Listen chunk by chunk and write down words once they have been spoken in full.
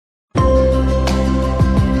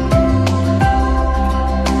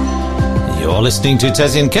You're listening to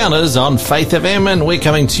Tassie Encounters on Faith FM, and we're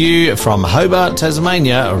coming to you from Hobart,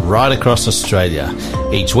 Tasmania, right across Australia.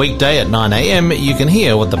 Each weekday at 9 a.m, you can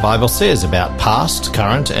hear what the Bible says about past,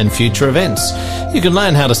 current and future events. You can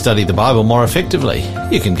learn how to study the Bible more effectively.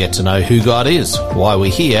 You can get to know who God is, why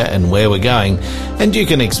we're here and where we're going, and you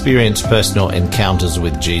can experience personal encounters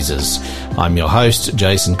with Jesus. I'm your host,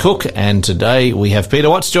 Jason Cook, and today we have Peter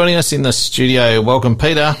Watts joining us in the studio. Welcome,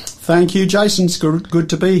 Peter. Thank you, Jason. It's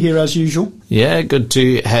good to be here as usual. Yeah, good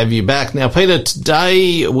to have you back. Now, Peter,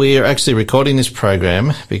 today we're actually recording this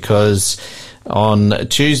program because on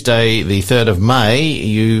Tuesday, the 3rd of May,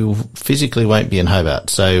 you physically won't be in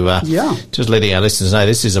Hobart. So just letting our listeners know,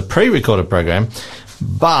 this is a pre-recorded program,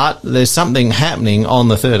 but there's something happening on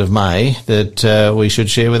the 3rd of May that we should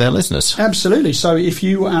share with our listeners. Absolutely. So if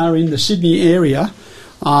you are in the Sydney area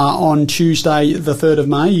on Tuesday, the 3rd of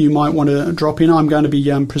May, you might want to drop in. I'm going to be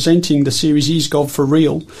presenting the series Is God for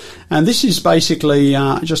Real? And this is basically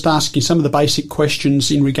just asking some of the basic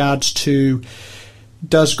questions in regards to,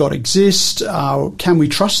 does God exist? Can we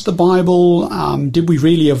trust the Bible? Did we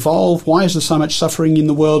really evolve? Why is there so much suffering in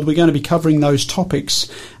the world? We're going to be covering those topics.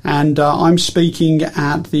 And I'm speaking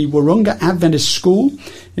at the Wahroonga Adventist School.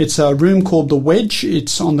 It's a room called The Wedge.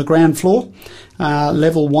 It's on the ground floor.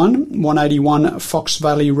 Level 1, 181 Fox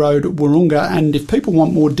Valley Road, Wahroonga. And if people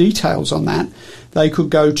want more details on that, they could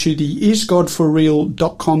go to the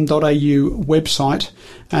isgodforreal.com.au website,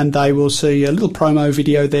 and they will see a little promo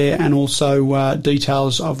video there and also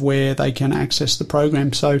details of where they can access the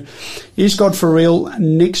program. So Is God for Real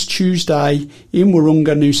next Tuesday in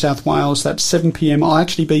Wahroonga, New South Wales. That's 7 p.m. I'll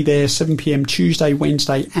actually be there 7 p.m. Tuesday,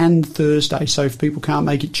 Wednesday and Thursday. So if people can't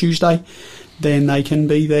make it Tuesday, then they can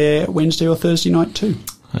be there Wednesday or Thursday night too.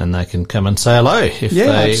 And they can come and say hello if they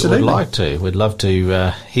absolutely would like to. We'd love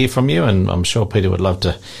to hear from you, and I'm sure Peter would love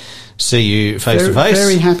to see you face to face.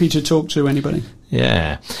 Very happy to talk to anybody.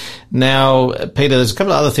 Yeah. Now, Peter, there's a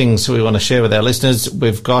couple of other things we want to share with our listeners.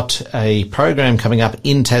 We've got a program coming up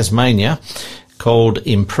in Tasmania called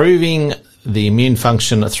Improving the Immune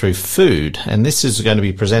Function Through Food, and this is going to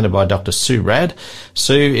be presented by Dr. Sue Rad.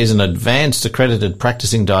 Sue is an advanced accredited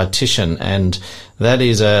practicing dietitian, and that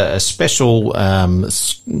is a special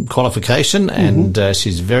qualification, and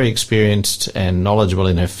she's very experienced and knowledgeable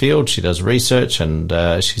in her field. She does research, and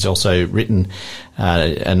she's also written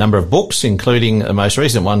a number of books, including the most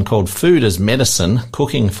recent one called Food as Medicine,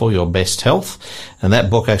 Cooking for Your Best Health. And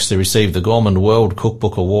that book actually received the Gorman World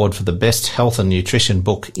Cookbook Award for the best health and nutrition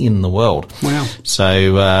book in the world. Wow.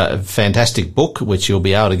 So fantastic book, which you'll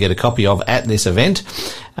be able to get a copy of at this event.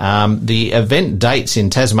 The event dates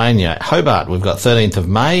in Tasmania, Hobart, we've got 13th of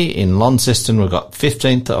May, in Launceston we've got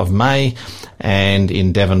 15th of May, and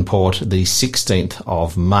in Devonport the 16th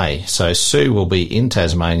of May. So Sue will be in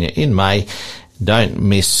Tasmania in May. Don't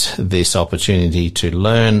miss this opportunity to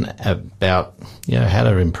learn about, how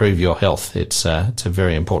to improve your health. It's a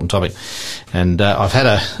very important topic. And I've had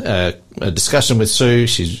a discussion with Sue.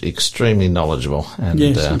 She's extremely knowledgeable. And,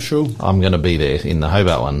 yes, I'm sure. I'm going to be there in the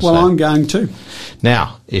Hobart one. Well, I'm going too.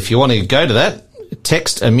 Now, if you want to go to that,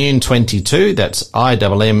 text Immune22. That's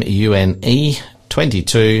IMMUNE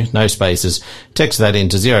 22, no spaces. Text that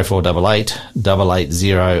into 0488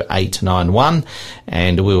 880 891,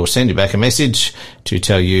 and we will send you back a message to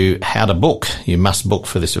tell you how to book. You must book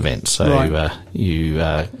for this event, so you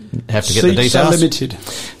have to get the details. Seats are limited.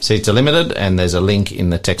 Seats are limited, and there's a link in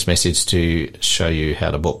the text message to show you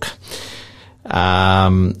how to book.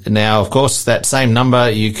 Now, of course, that same number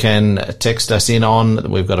you can text us in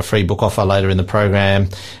on. We've got a free book offer later in the program.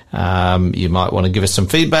 You might want to give us some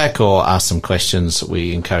feedback or ask some questions.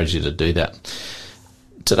 We encourage you to do that.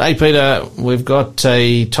 Today, Peter, we've got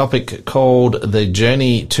a topic called the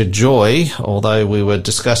Journey to Joy, although we were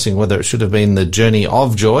discussing whether it should have been the Journey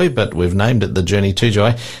of Joy, but we've named it the Journey to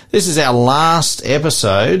Joy. This is our last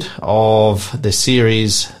episode of the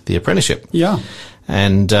series, The Apprenticeship. Yeah.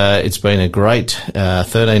 And it's been a great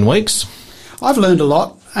 13 weeks. I've learned a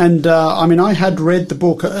lot. And, I had read the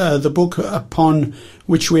book upon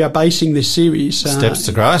which we are basing this series. Steps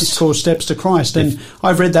to Christ. It's called Steps to Christ. And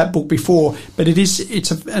I've read that book before, but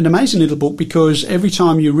it's an amazing little book, because every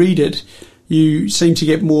time you read it, you seem to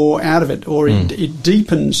get more out of it, or it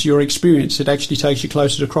deepens your experience. It actually takes you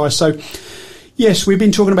closer to Christ. So, yes, we've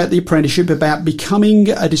been talking about the apprenticeship, about becoming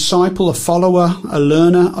a disciple, a follower, a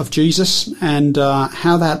learner of Jesus, and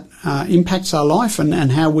how that impacts our life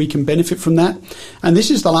and how we can benefit from that. And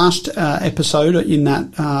this is the last episode in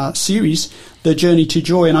that series, The Journey to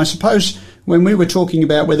Joy. And I suppose when we were talking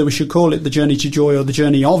about whether we should call it The Journey to Joy or The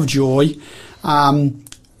Journey of Joy,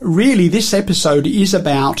 really this episode is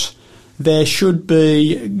about there should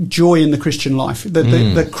be joy in the Christian life.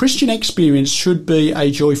 The Christian experience should be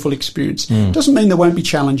a joyful experience. Doesn't mean there won't be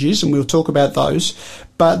challenges, and we'll talk about those,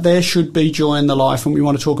 but there should be joy in the life, and we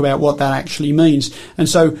want to talk about what that actually means. And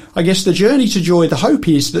so I guess the journey to joy, the hope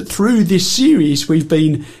is that through this series we've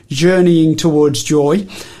been journeying towards joy,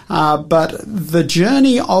 but the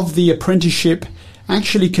journey of the apprenticeship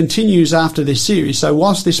actually continues after this series. So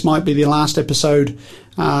whilst this might be the last episode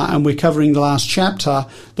and we're covering the last chapter,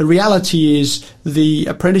 the reality is the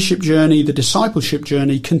apprenticeship journey, the discipleship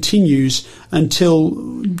journey continues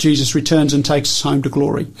until Jesus returns and takes us home to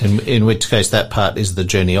glory. In which case that part is the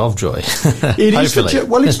journey of joy. It is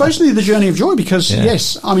well, it's basically the journey of joy because,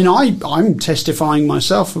 yes, I mean, I'm testifying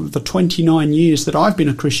myself of the 29 years that I've been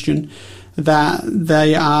a Christian, that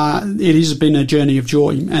it has been a journey of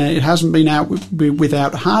joy. It hasn't been out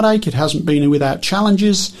without heartache. It hasn't been without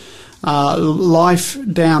challenges. Life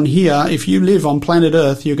down here, if you live on planet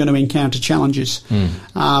Earth, you're going to encounter challenges.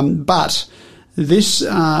 But this,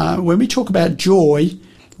 when we talk about joy,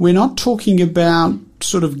 we're not talking about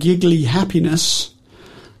sort of giggly happiness.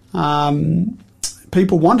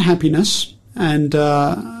 People want happiness, and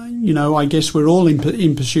I guess we're all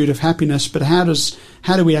in pursuit of happiness. But how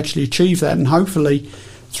do we actually achieve that? And hopefully,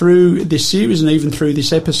 through this series and even through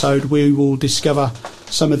this episode, we will discover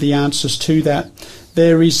some of the answers to that.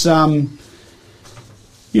 There is,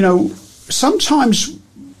 sometimes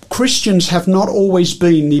Christians have not always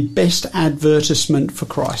been the best advertisement for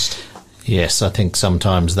Christ. Yes, I think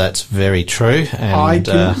sometimes that's very true, and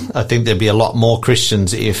I think there'd be a lot more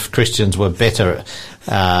Christians if Christians were better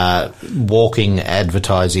walking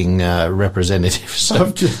advertising representatives.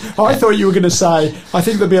 I thought you were going to say, I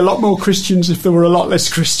think there'd be a lot more Christians if there were a lot less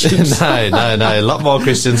Christians. No, a lot more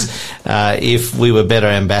Christians if we were better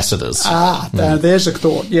ambassadors. There's a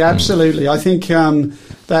thought. Yeah, absolutely. I think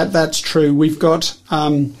that's true. We've got,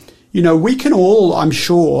 we can all, I'm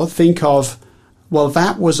sure, think of, well,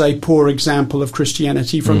 that was a poor example of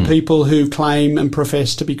Christianity from people who claim and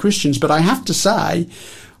profess to be Christians. But I have to say,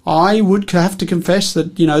 I would have to confess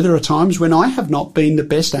that, there are times when I have not been the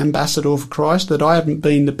best ambassador for Christ, that I haven't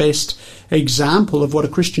been the best example of what a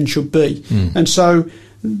Christian should be. And so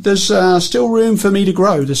there's still room for me to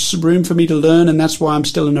grow. There's room for me to learn, and that's why I'm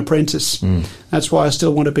still an apprentice. That's why I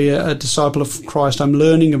still want to be a disciple of Christ. I'm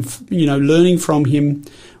learning from him,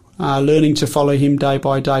 learning to follow him day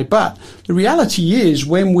by day. But the reality is,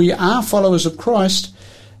 when we are followers of Christ,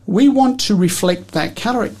 we want to reflect that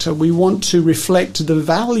character. We want to reflect the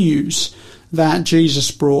values that Jesus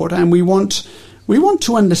brought, and we want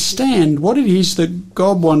to understand what it is that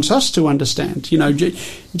God wants us to understand.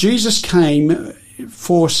 Jesus came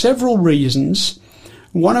for several reasons.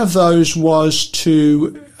 One of those was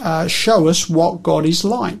to show us what God is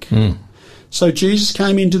like. So Jesus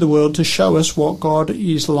came into the world to show us what God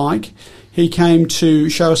is like. He came to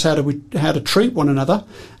show us how to treat one another,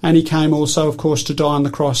 and he came also, of course, to die on the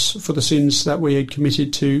cross for the sins that we had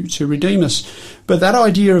committed to redeem us. But that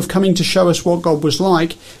idea of coming to show us what God was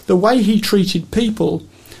like, the way he treated people,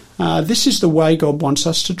 this is the way God wants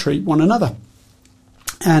us to treat one another.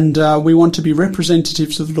 And we want to be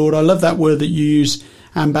representatives of the Lord. I love that word that you use,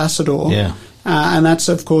 ambassador. Yeah. And that's,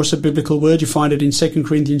 of course, a biblical word. You find it in 2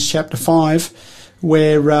 Corinthians chapter 5,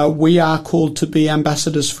 where we are called to be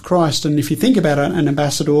ambassadors for Christ. And if you think about an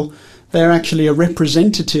ambassador, they're actually a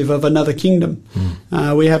representative of another kingdom.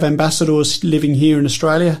 We have ambassadors living here in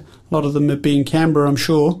Australia. A lot of them would be in Canberra, I'm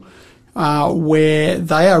sure, where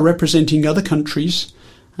they are representing other countries,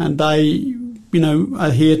 and they,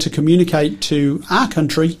 are here to communicate to our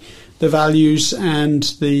country the values and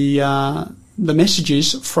the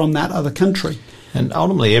messages from that other country. And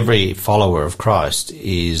ultimately, every follower of Christ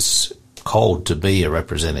is called to be a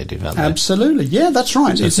representative, aren't they? Absolutely. Yeah, that's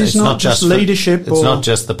right. So it's not just leadership. It's not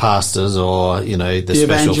just the pastors or, the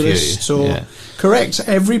special few. Correct.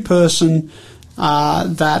 Every person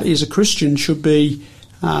that is a Christian should be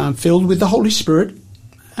filled with the Holy Spirit,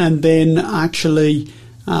 and then actually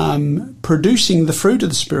producing the fruit of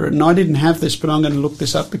the Spirit. And I didn't have this, but I'm going to look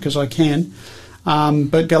this up because I can.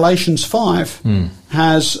 But Galatians 5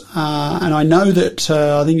 has, and I know that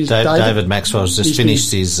I think it's David Maxwell's just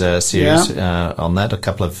finished his series on that a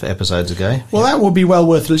couple of episodes ago. Well, that will be well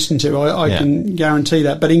worth listening to. I can guarantee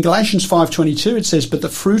that. But in Galatians 5:22 it says, "But the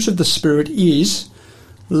fruit of the Spirit is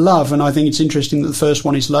love." And I think it's interesting that the first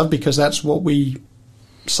one is love, because that's what we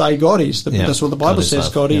say God is. That's what the Bible says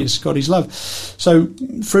God is. God is love. So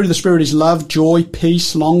fruit of the Spirit is love, joy,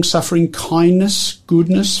 peace, long-suffering, kindness,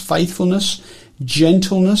 goodness, faithfulness,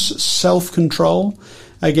 gentleness, self-control.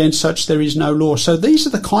 Against such there is no law. So these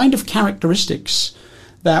are the kind of characteristics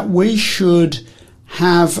that we should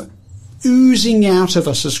have oozing out of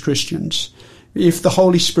us as Christians if the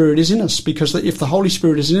Holy Spirit is in us, because if the Holy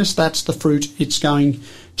Spirit is in us, that's the fruit it's going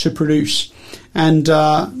to produce. And,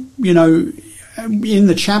 you know, in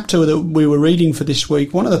the chapter that we were reading for this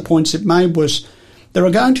week, one of the points it made was there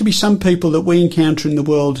are going to be some people that we encounter in the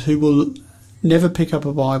world who will never pick up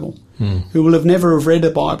a Bible, who will never have read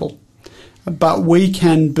a Bible, but we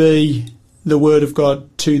can be the Word of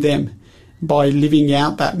God to them by living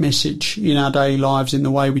out that message in our daily lives, in the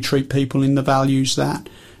way we treat people, in the values that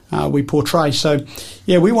we portray. So,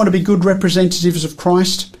 yeah, we want to be good representatives of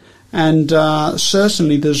Christ, and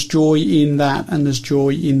certainly there's joy in that, and there's joy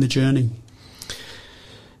in the journey.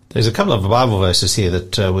 There's a couple of Bible verses here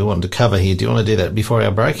that we wanted to cover here. Do you want to do that before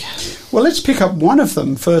our break? Well, let's pick up one of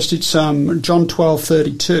them first. It's John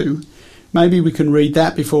 12:32. Maybe we can read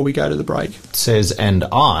that before we go to the break. It says, "And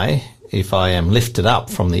I, if I am lifted up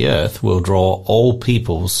from the earth, will draw all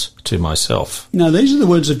peoples to myself." Now, these are the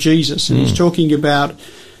words of Jesus, and he's talking about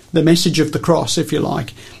the message of the cross, if you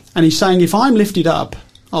like. And he's saying, if I'm lifted up,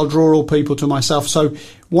 I'll draw all people to myself. So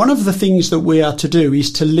one of the things that we are to do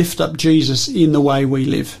is to lift up Jesus in the way we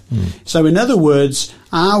live. So in other words,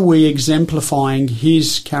 are we exemplifying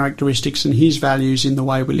his characteristics and his values in the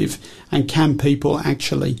way we live? And can people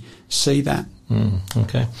actually see that?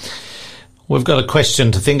 Okay. We've got a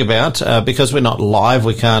question to think about. Because we're not live,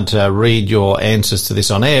 we can't read your answers to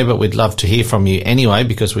this on air, but we'd love to hear from you anyway,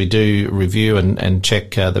 because we do review and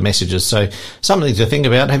check the messages. So something to think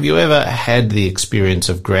about. Have you ever had the experience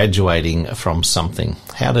of graduating from something?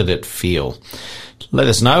 How did it feel? Let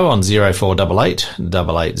us know on 0488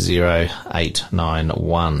 880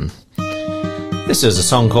 891. This is a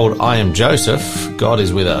song called I Am Joseph, God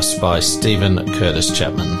is With Us by Stephen Curtis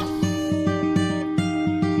Chapman.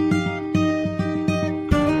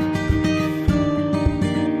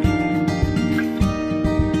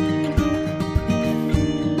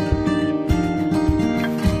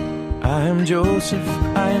 Joseph,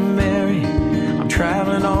 I am Mary, I'm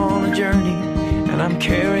traveling on a journey, and I'm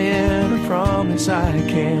carrying a promise I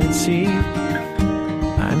can't see.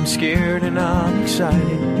 I'm scared and I'm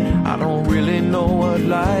excited, I don't really know what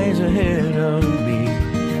lies ahead of me.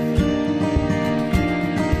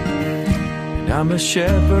 And I'm a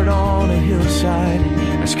shepherd on a hillside,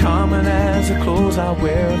 as common as the clothes I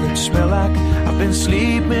wear that smell like I've been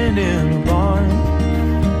sleeping in a barn.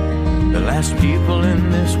 The last people in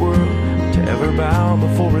this world to ever bow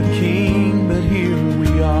before a king, but here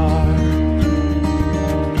we are.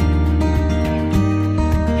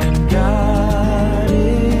 And God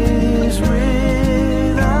is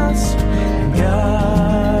with us, and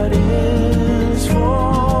God is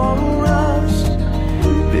for us.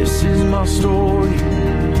 This is my story,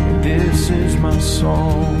 this is my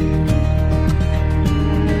song.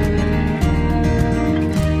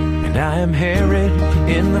 And I am Herod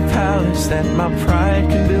in the palace that my pride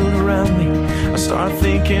can build around me. I start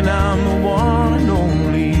thinking I'm the one and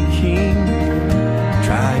only king,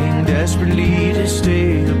 trying desperately to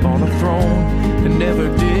stay up on a throne that never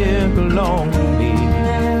did belong to me.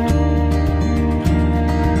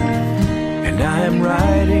 And I am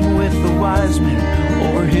riding with the wise men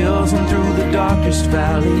over hills and through the darkest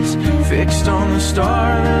valleys, fixed on the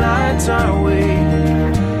star that lights our way,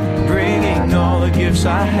 bringing all the gifts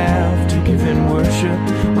I have to give in worship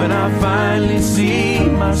when I finally see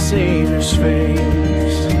my Savior's face.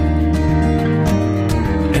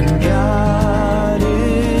 And God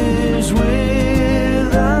is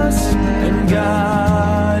with us, and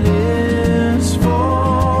God is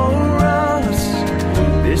for us.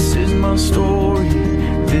 This is my story,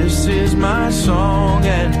 this is my song,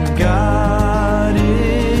 and God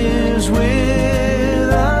is with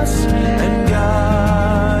us, and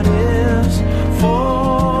God is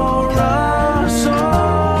for us all.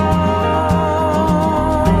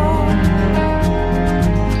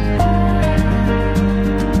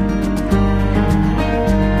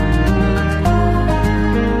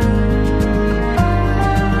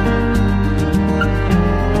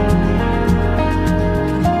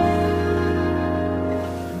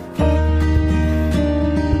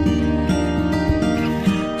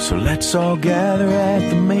 So let's all gather at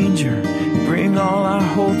the manger, bring all our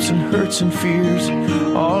hopes and hurts and fears,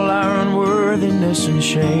 all our unworthiness and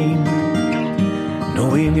shame,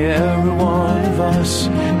 knowing every one of us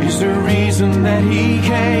is the reason that he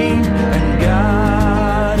came. And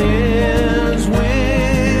God is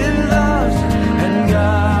with us, and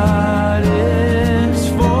God is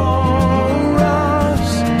for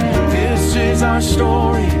us. This is our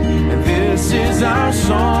story, and this is our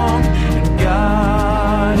song. And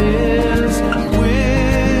God is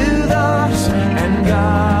with us, and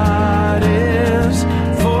God is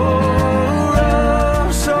for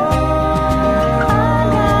us all.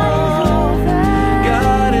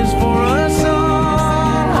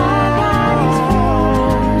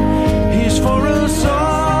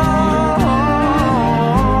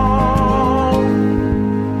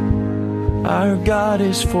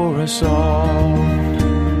 is for us all.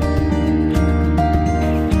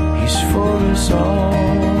 He's for us all.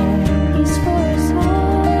 He's for us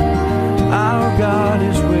all. Our God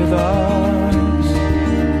is with us,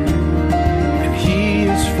 and He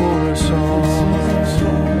is for us all.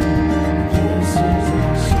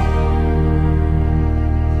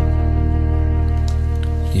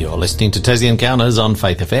 You're listening to Tassie Encounters on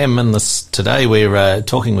Faith FM, and today we're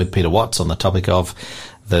talking with Peter Watts on the topic of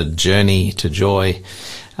the journey to joy.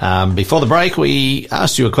 Before the break, we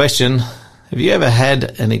asked you a question. Have you ever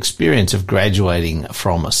had an experience of graduating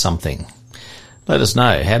from something? Let us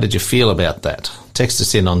know. How did you feel about that? Text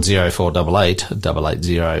us in on 0488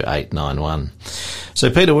 880 891. So,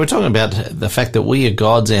 Peter, we're talking about the fact that we are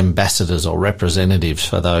God's ambassadors or representatives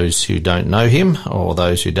for those who don't know Him or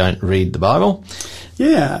those who don't read the Bible.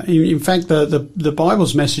 Yeah, in fact, the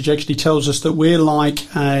Bible's message actually tells us that we're like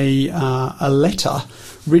a letter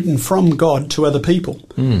written from God to other people.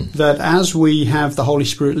 That as we have the Holy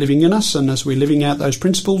Spirit living in us and as we're living out those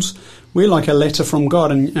principles, we're like a letter from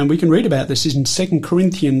God. And we can read about this in 2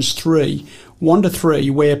 Corinthians 3,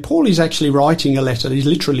 1-3, where Paul is actually writing a letter. He's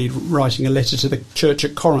literally writing a letter to the church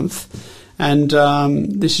at Corinth. And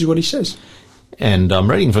this is what he says. And I'm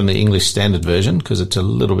reading from the English Standard Version because it's a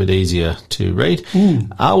little bit easier to read.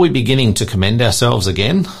 Are we beginning to commend ourselves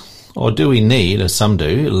again? Or do we need, as some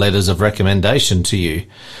do, letters of recommendation to you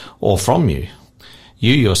or from you?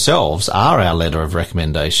 You yourselves are our letter of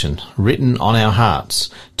recommendation, written on our hearts,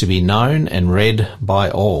 to be known and read by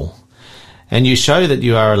all. And you show that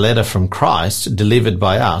you are a letter from Christ, delivered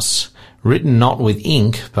by us, written not with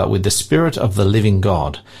ink, but with the Spirit of the living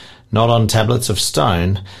God, not on tablets of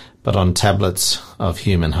stone, but on tablets of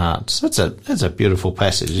human hearts. That's a beautiful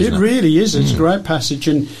passage, isn't it? It really is. It's a great passage.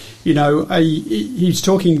 And, you know, he's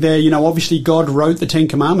talking there, you know, obviously God wrote the 10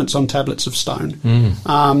 Commandments on tablets of stone.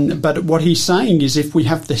 But what he's saying is if we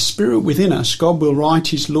have the Spirit within us, God will write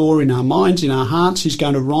His law in our minds, in our hearts. He's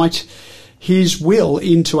going to write His will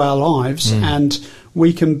into our lives. And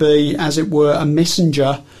we can be, as it were, a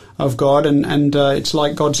messenger of God, and it's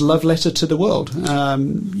like God's love letter to the world.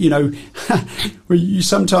 You know,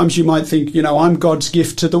 sometimes you might think, you know, I'm God's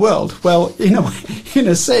gift to the world. Well, in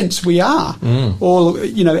a sense, we are. All,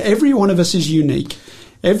 you know, every one of us is unique.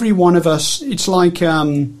 Every one of us, it's like, you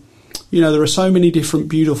know, there are so many different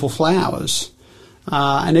beautiful flowers,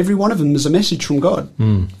 and every one of them is a message from God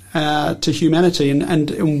to humanity,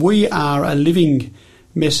 and we are a living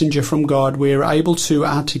messenger from God. We're able to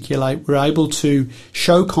articulate, we're able to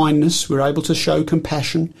show kindness, we're able to show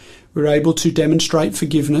compassion, we're able to demonstrate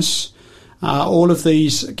forgiveness, all of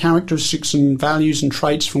these characteristics and values and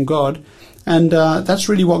traits from God. And that's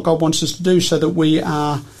really what God wants us to do, so that we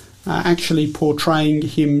are actually portraying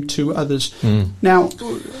Him to others. Now,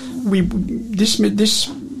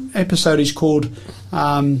 this episode is called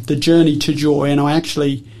The Journey to Joy, and I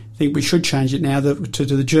actually think we should change it now to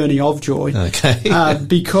the journey of joy. Okay.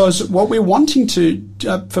 Because what we're wanting to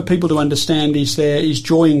for people to understand is there is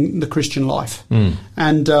joy in the Christian life.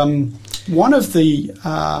 And one of the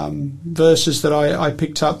verses that I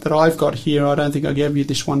picked up that I've got here, I don't think I gave you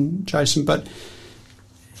this one, Jason, but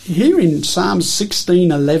here in Psalms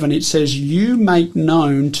 16:11 it says, "You make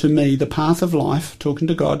known to me the path of life," talking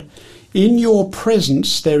to God. "In your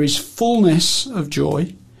presence there is fullness of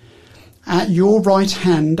joy. At your right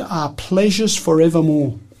hand are pleasures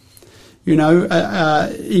forevermore." You know,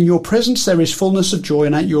 in your presence there is fullness of joy,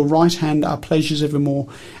 and at your right hand are pleasures evermore.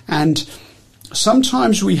 And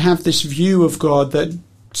sometimes we have this view of God that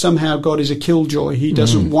somehow God is a killjoy. He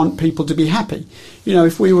doesn't want people to be happy. You know,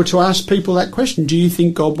 if we were to ask people that question, do you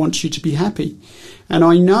think God wants you to be happy? And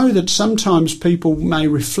I know that sometimes people may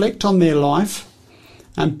reflect on their life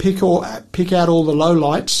and pick out all the low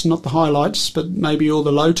lights, not the highlights, but maybe all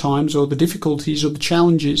the low times or the difficulties or the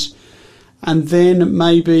challenges, and then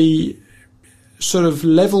maybe sort of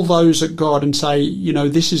level those at God and say, you know,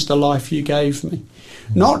 this is the life you gave me.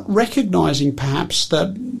 Not recognising perhaps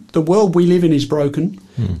that the world we live in is broken,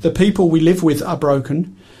 the people we live with are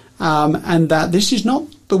broken, and that this is not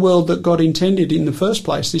the world that God intended in the first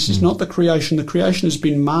place. This is not the creation. The creation has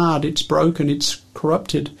been marred, it's broken, it's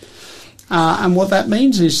corrupted. And what that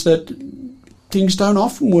means is that things don't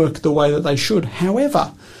often work the way that they should.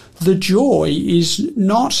 However, the joy is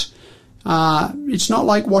not, it's not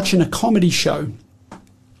like watching a comedy show.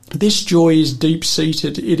 This joy is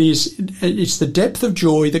deep-seated. It's the depth of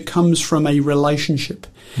joy that comes from a relationship.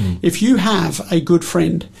 If you have a good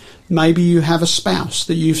friend, maybe you have a spouse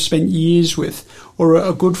that you've spent years with, or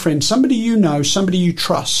a good friend, somebody you know, somebody you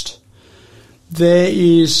trust,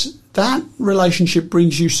 that relationship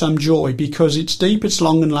brings you some joy because it's deep, it's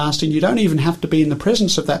long and lasting. You don't even have to be in the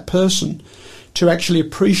presence of that person to actually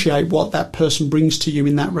appreciate what that person brings to you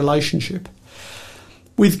in that relationship.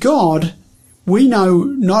 With God, we know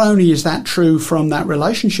not only is that true from that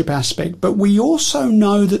relationship aspect, but we also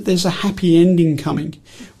know that there's a happy ending coming.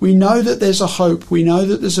 We know that there's a hope. We know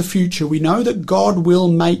that there's a future. We know that God will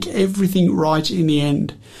make everything right in the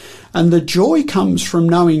end. And the joy comes from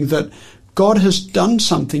knowing that God has done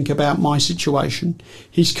something about my situation.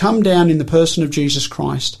 He's come down in the person of Jesus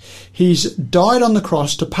Christ. He's died on the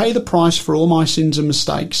cross to pay the price for all my sins and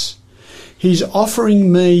mistakes. He's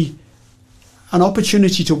offering me an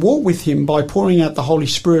opportunity to walk with him by pouring out the Holy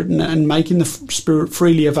Spirit and making the Spirit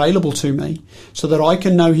freely available to me so that I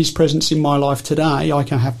can know his presence in my life today. I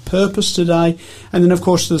can have purpose today. And then, of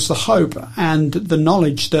course, there's the hope and the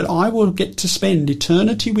knowledge that I will get to spend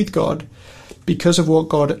eternity with God because of what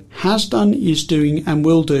God has done, is doing, and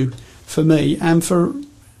will do for me and for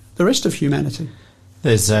the rest of humanity.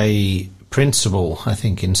 There's a principle, I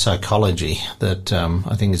think, in psychology that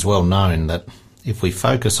I think is well known, that if we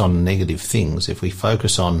focus on negative things, if we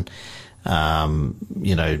focus on,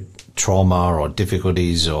 trauma or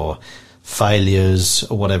difficulties or failures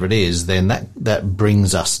or whatever it is, then that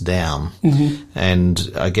brings us down. Mm-hmm.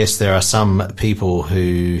 And I guess there are some people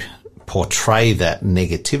who portray that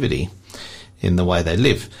negativity in the way they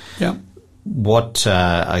live. Yeah. What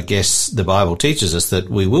I guess the Bible teaches us, that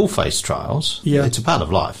we will face trials. Yeah. It's a part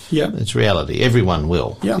of life. Yeah. It's reality. Everyone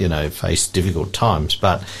will, yeah. Face difficult times.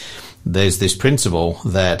 But there's this principle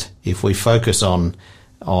that if we focus on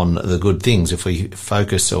the good things, if we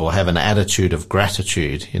focus or have an attitude of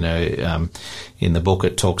gratitude, in the book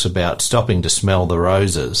it talks about stopping to smell the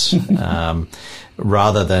roses,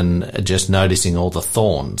 rather than just noticing all the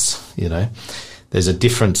thorns, There's a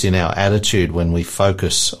difference in our attitude when we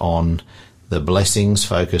focus on the blessings,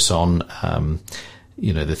 focus on,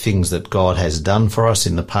 the things that God has done for us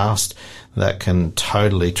in the past, that can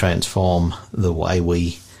totally transform the way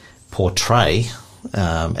we portray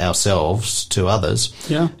ourselves to others.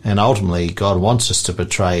 Yeah. And ultimately, God wants us to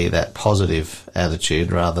portray that positive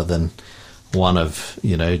attitude rather than one of,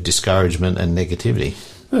 discouragement and negativity.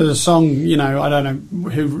 There's a song, I don't know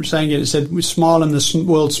who sang it. It said, "We smile and the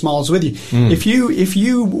world smiles with you." If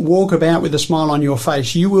you walk about with a smile on your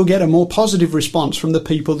face, you will get a more positive response from the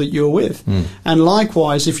people that you're with. And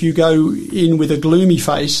likewise, if you go in with a gloomy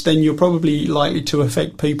face, then you're probably likely to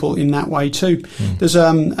affect people in that way too. There's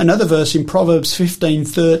another verse in Proverbs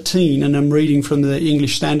 15:13, and I'm reading from the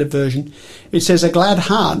English Standard Version. It says, "A glad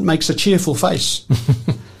heart makes a cheerful face."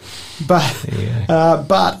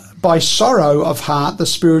 But by sorrow of heart, the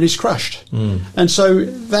spirit is crushed. And so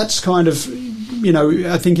that's kind of,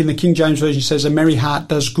 I think in the King James Version it says, "A merry heart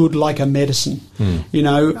does good like a medicine."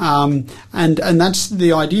 And that's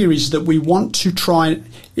the idea, is that we want to try,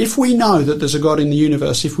 if we know that there's a God in the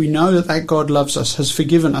universe, if we know that God loves us, has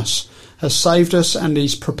forgiven us, has saved us, and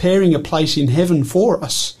is preparing a place in heaven for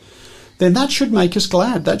us, then that should make us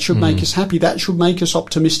glad. That should make us happy. That should make us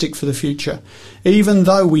optimistic for the future. Even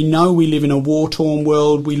though we know we live in a war-torn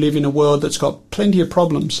world, we live in a world that's got plenty of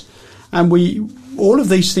problems, and all of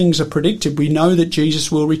these things are predicted. We know that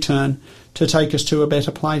Jesus will return to take us to a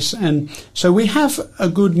better place. And so we have a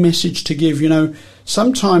good message to give.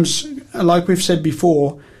 Sometimes, like we've said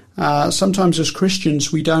before, sometimes as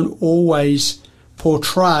Christians we don't always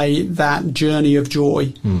portray that journey of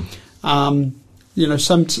joy.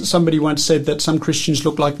 Somebody once said that some Christians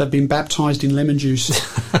look like they've been baptized in lemon juice,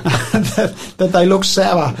 that they look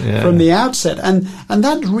sour from the outset. And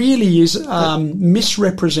that really is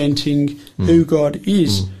misrepresenting who God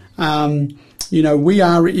is. We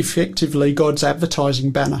are effectively God's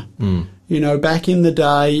advertising banner. Back in the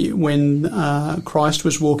day when Christ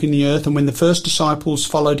was walking the earth, and when the first disciples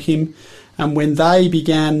followed him, and when they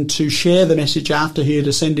began to share the message after he had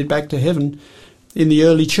ascended back to heaven in the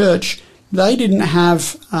early church, they didn't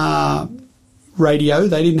have radio,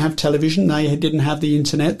 they didn't have television, they didn't have the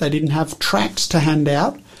internet, they didn't have tracts to hand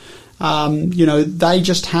out. They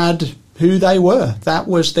just had who they were. That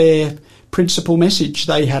was their principal message.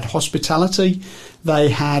 They had hospitality, they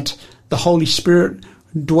had the Holy Spirit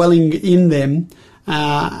dwelling in them,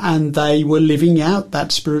 and they were living out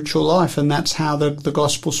that spiritual life, and that's how the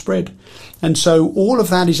gospel spread. And so all of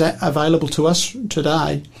that is available to us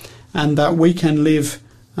today, and that we can live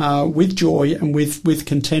with joy and with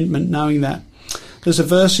contentment, knowing that. There's a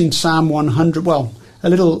verse in Psalm 100, we'll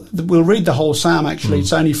read the whole psalm actually,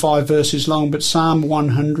 it's only 5 verses long, but Psalm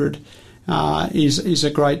 100 is a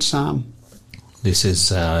great psalm. This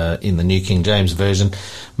is in the New King James Version.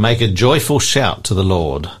 "Make a joyful shout to the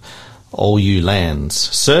Lord, all you lands.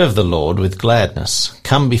 Serve the Lord with gladness.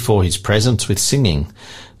 Come before his presence with singing.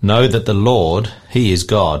 Know that the Lord, he is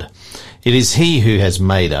God. It is he who has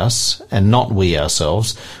made us, and not we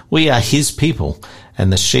ourselves. We are his people,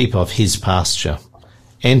 and the sheep of his pasture.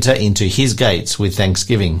 Enter into his gates with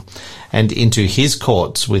thanksgiving, and into his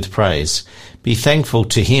courts with praise. Be thankful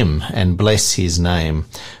to him, and bless his name.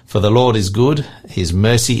 For the Lord is good, his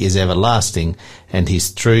mercy is everlasting, and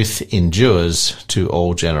his truth endures to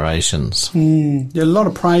all generations. There's a lot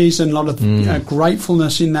of praise and a lot of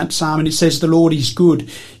gratefulness in that psalm, and it says the Lord is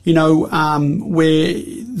good. You know, where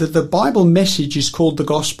the Bible message is called the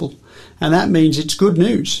gospel, and that means it's good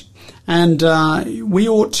news. And we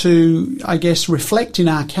ought to, I guess, reflect in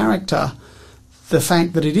our character the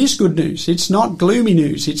fact that it is good news. It's not gloomy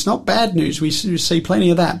news. It's not bad news. We see plenty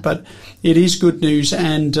of that, but it is good news,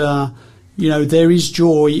 and you know, there is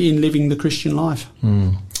joy in living the Christian life.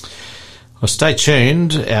 Well, stay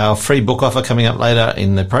tuned. Our free book offer coming up later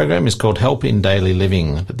in the program is called Help in Daily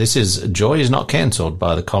Living. But this is Joy is Not Cancelled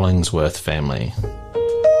by the Collingsworth family.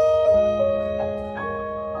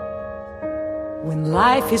 When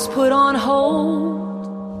life is put on hold,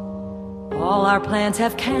 all our plans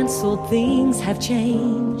have cancelled, things have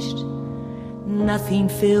changed, nothing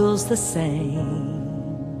feels the same.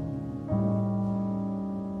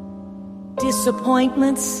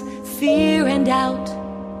 Disappointments, fear and doubt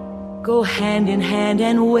go hand in hand,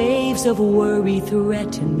 and waves of worry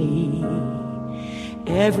threaten me.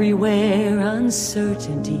 Everywhere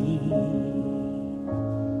uncertainty.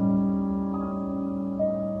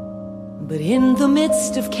 But in the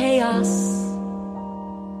midst of chaos,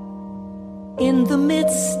 in the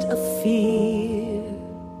midst of fear,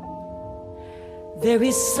 there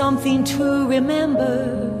is something to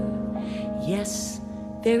remember. Yes,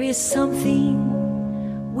 there is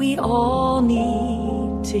something we all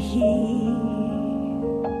need to hear.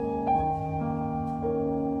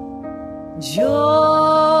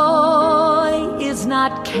 Joy is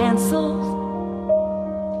not canceled.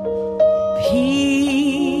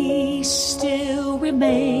 Peace still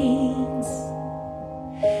remains.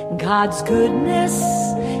 God's goodness,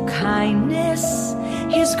 kindness,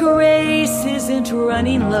 his grace isn't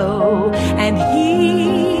running low, and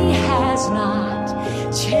he has not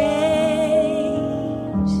changed.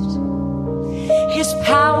 His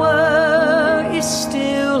power is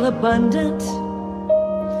still abundant.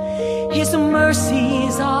 His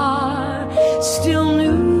mercies are still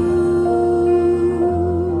new.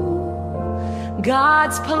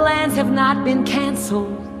 God's plans have not been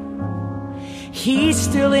canceled. He's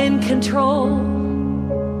still in control,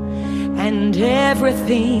 and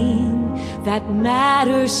everything that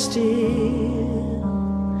matters still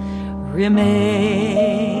remains.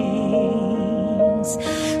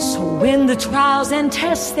 So when the trials and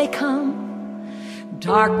tests they come,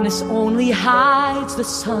 darkness only hides the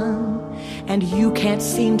sun, and you can't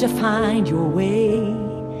seem to find your way,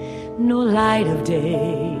 no light of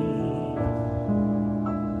day.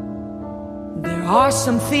 There are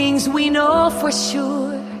some things we know for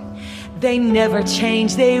sure, they never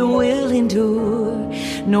change, they will endure,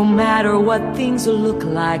 no matter what things look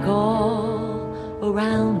like all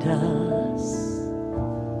around us.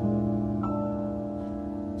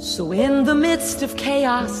 So in the midst of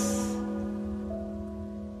chaos,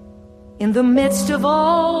 in the midst of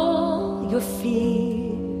all your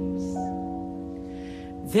fears,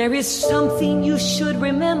 there is something you should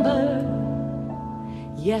remember.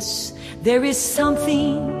 Yes, there is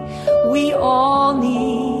something we all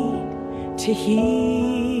need to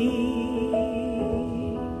hear.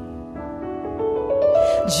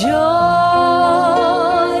 Joy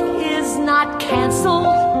is not canceled.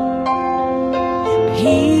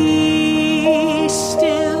 Peace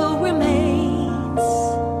still remains.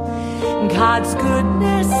 God's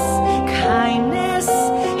goodness, kindness,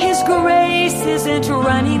 his grace isn't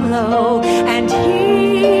running low, and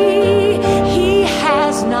he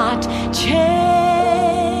has not changed.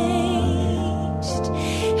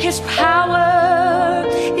 His power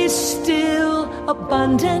is still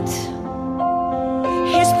abundant.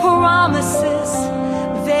 His promises,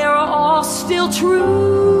 they're all still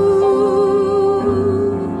true.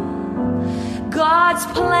 God's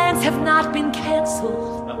plans have not been canceled.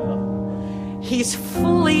 He's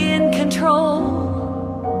fully in control,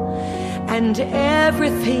 and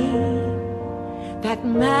everything that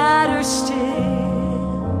matters still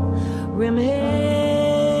remains.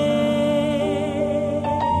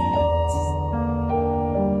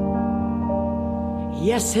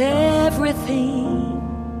 Yes, everything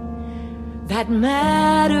that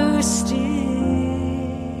matters still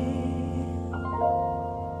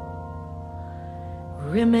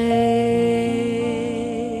remains.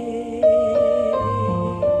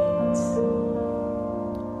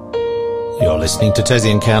 You're listening to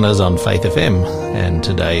Tassie Encounters on Faith FM, and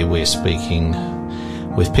today we're speaking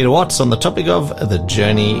with Peter Watts on the topic of the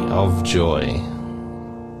journey of joy.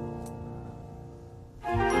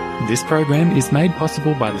 This program is made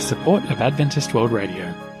possible by the support of Adventist World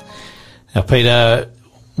Radio. Now, Peter,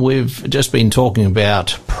 we've just been talking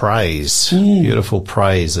about praise, beautiful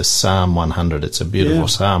praise, the Psalm 100. It's a beautiful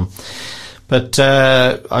psalm. But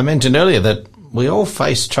I mentioned earlier that we all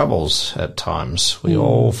face troubles at times. We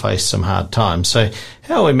all face some hard times. So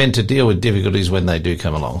how are we meant to deal with difficulties when they do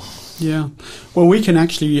come along? Yeah. Well, we can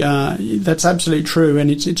actually, that's absolutely true, and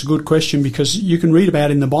it's a good question because you can read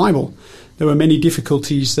about in the Bible there were many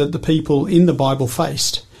difficulties that the people in the Bible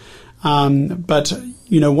faced. But,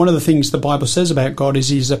 you know, one of the things the Bible says about God is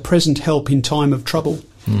He's a present help in time of trouble.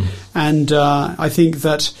 And I think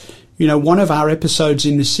that, you know, one of our episodes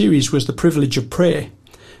in this series was the privilege of prayer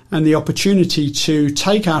and the opportunity to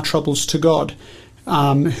take our troubles to God,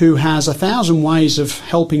 who has 1,000 ways of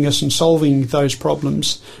helping us and solving those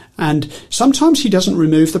problems. And sometimes He doesn't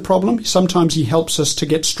remove the problem. Sometimes He helps us to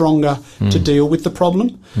get stronger to deal with the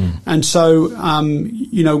problem. And so,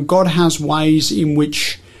 you know, God has ways in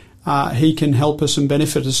which He can help us and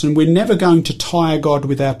benefit us. And we're never going to tire God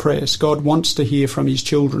with our prayers. God wants to hear from His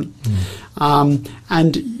children.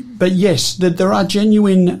 But yes, there are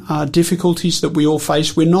genuine difficulties that we all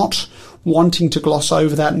face. We're not wanting to gloss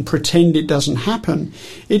over that and pretend it doesn't happen.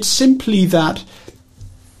 It's simply that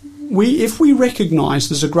if we recognise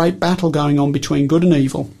there's a great battle going on between good and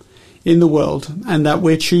evil in the world, and that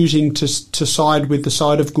we're choosing to side with the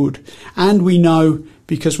side of good, and we know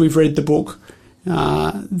because we've read the book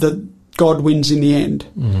that God wins in the end.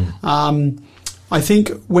 I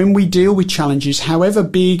think when we deal with challenges, however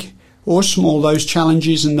big or small those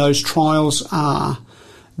challenges and those trials are,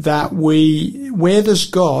 that where there's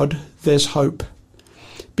God, there's hope.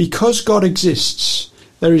 Because God exists,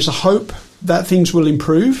 there is a hope that things will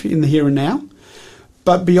improve in the here and now.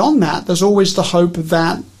 But beyond that, there's always the hope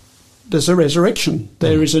that there's a resurrection.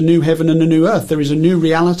 There is a new heaven and a new earth. There is a new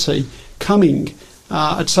reality coming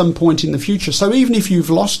at some point in the future. So even if you've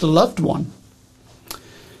lost a loved one,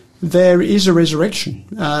 there is a resurrection.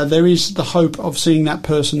 There is the hope of seeing that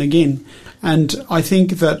person again. And I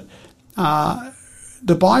think that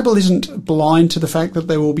the Bible isn't blind to the fact that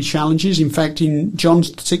there will be challenges. In fact, in John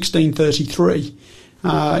 16:33,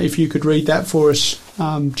 if you could read that for us,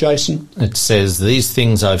 Jason. It says, "These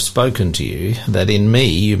things I've spoken to you, that in me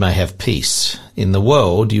you may have peace. In the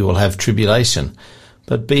world you will have tribulation,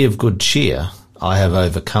 but be of good cheer. I have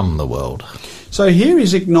overcome the world." So here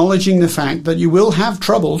is acknowledging the fact that you will have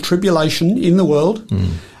trouble, tribulation in the world.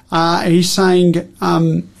 He's saying,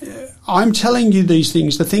 I'm telling you these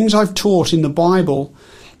things, the things I've taught in the Bible,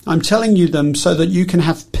 I'm telling you them so that you can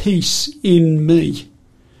have peace in me.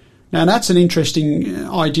 Now that's an interesting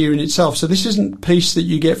idea in itself. So this isn't peace that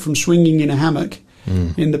you get from swinging in a hammock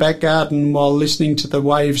in the back garden while listening to the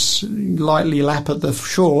waves lightly lap at the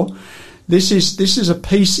shore. This is a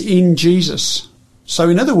peace in Jesus. So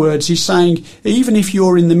in other words, he's saying, even if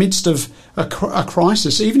you're in the midst of a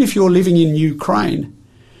crisis, even if you're living in Ukraine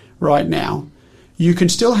right now, you can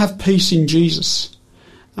still have peace in Jesus.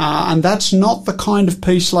 And that's not the kind of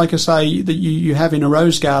peace, like I say, that you have in a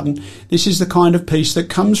rose garden. This is the kind of peace that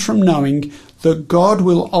comes from knowing that God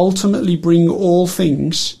will ultimately bring all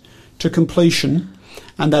things to completion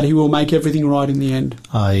and that He will make everything right in the end.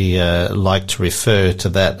 I like to refer to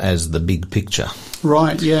that as the big picture.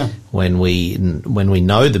 Right, yeah. When we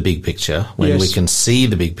know the big picture, when we can see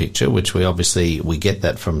the big picture, which we get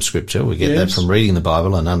that from Scripture, we get that from reading the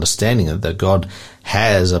Bible and understanding it, that God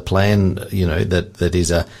has a plan, you know, that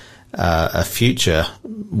is a future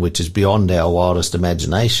which is beyond our wildest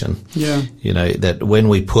imagination. Yeah. You know, that when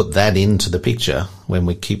we put that into the picture, when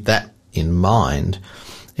we keep that in mind,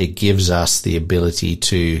 it gives us the ability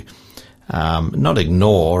to not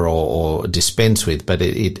ignore or dispense with, but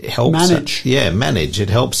it helps manage. Manage. It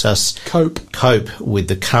helps us cope with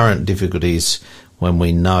the current difficulties when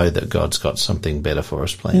we know that God's got something better for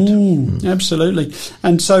us planned. Absolutely.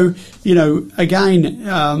 And so, you know,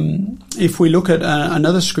 again, if we look at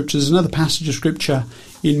another scripture, there's another passage of scripture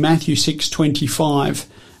in Matthew 6:25,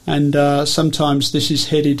 and sometimes this is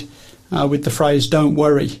headed with the phrase, "Don't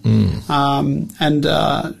worry."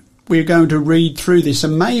 We're going to read through this,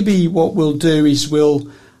 and maybe what we'll do is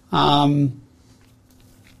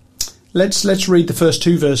let's read the first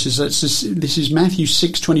two verses. This is Matthew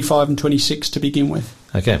 6:25 and 26 to begin with.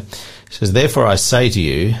 Okay. It says, "Therefore I say to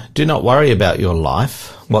you, do not worry about your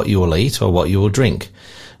life, what you will eat or what you will drink,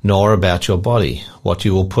 nor about your body, what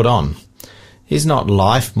you will put on. Is not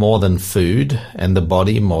life more than food, and the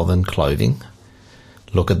body more than clothing?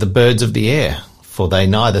 Look at the birds of the air, For they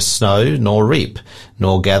neither sow nor reap,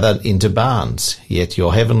 nor gather into barns, yet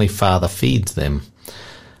your heavenly Father feeds them.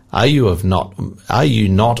 Are you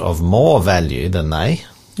not of more value than they?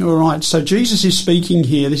 All right, so Jesus is speaking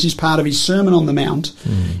here. This is part of his Sermon on the Mount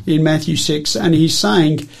in Matthew 6, and he's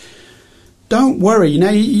saying, don't worry.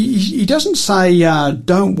 Now, he doesn't say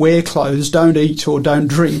don't wear clothes, don't eat or don't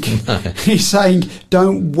drink. No. He's saying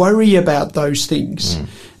don't worry about those things.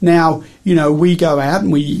 Now, we go out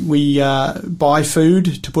and we buy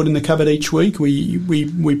food to put in the cupboard each week.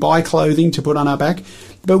 We buy clothing to put on our back.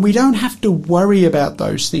 But we don't have to worry about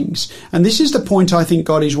those things. And this is the point I think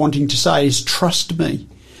God is wanting to say is trust me.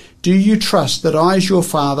 Do you trust that I, as your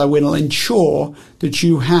Father, will ensure that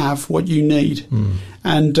you have what you need?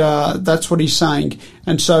 And that's what he's saying.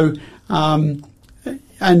 And so,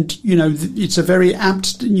 it's a very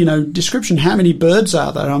apt, description. How many birds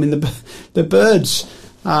are there? I mean, the birds,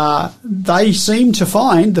 they seem to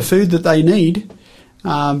find the food that they need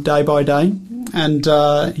day by day. And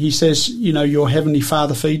he says, your heavenly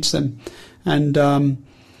Father feeds them. And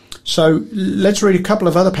so let's read a couple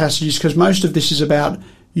of other passages, because most of this is about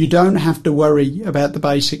you don't have to worry about the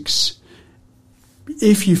basics.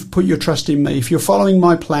 If you've put your trust in me, if you're following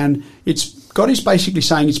my plan, God is basically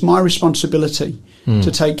saying it's my responsibility to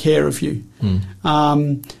take care of you,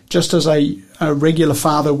 just as a regular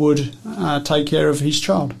father would take care of his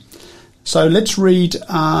child. So let's read.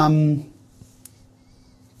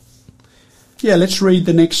 Let's read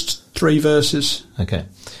the next 3 verses. Okay.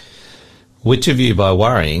 Which of you by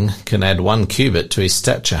worrying can add 1 cubit to his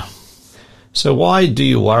stature? So why do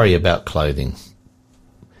you worry about clothing?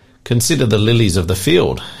 Consider the lilies of the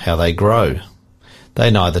field, how they grow.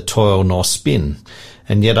 They neither toil nor spin.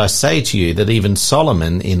 And yet I say to you that even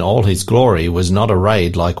Solomon in all his glory was not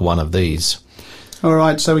arrayed like one of these. All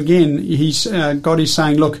right, so again, God is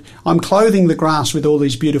saying, look, I'm clothing the grass with all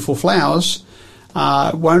these beautiful flowers.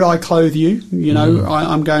 Won't I clothe you?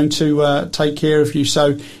 I'm going to take care of you.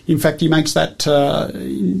 So, in fact, he makes that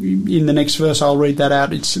in the next verse. I'll read that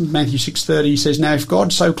out. It's Matthew 6:30. He says, "Now, if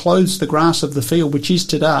God so clothes the grass of the field, which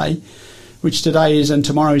today is and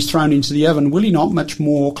tomorrow is thrown into the oven, will he not much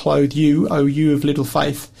more clothe you, O you of little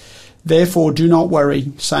faith? Therefore, do not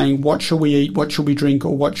worry, saying, what shall we eat? What shall we drink?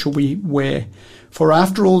 Or what shall we wear? For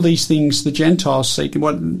after all these things the Gentiles seek," and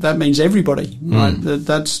what that means, everybody, right?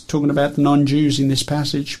 That's talking about the non-Jews in this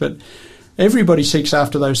passage, but everybody seeks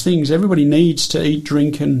after those things. Everybody needs to eat,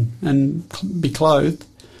 drink, and be clothed.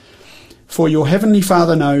 "For your heavenly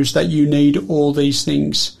Father knows that you need all these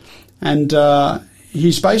things." And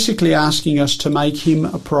he's basically asking us to make him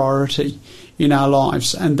a priority in our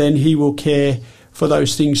lives, and then he will care for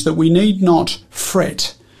those things that we need not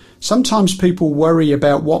fret. Sometimes people worry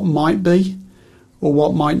about what might be, or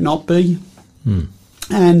what might not be.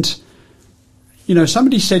 And,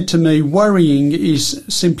 somebody said to me, worrying is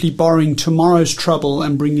simply borrowing tomorrow's trouble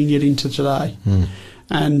and bringing it into today.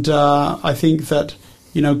 And I think that,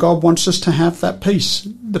 God wants us to have that peace,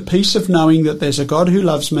 the peace of knowing that there's a God who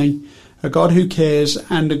loves me, a God who cares,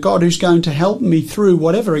 and a God who's going to help me through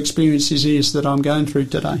whatever experiences is that I'm going through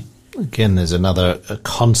today. Again, there's another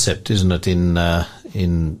concept, isn't it, in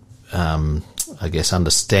I guess,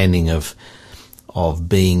 understanding of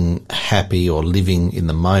being happy or living in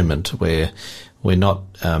the moment, where we're not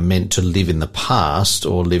meant to live in the past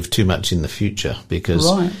or live too much in the future, because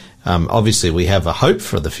obviously we have a hope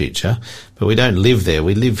for the future, but we don't live there.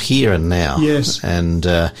 We live here and now. Yes. And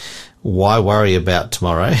why worry about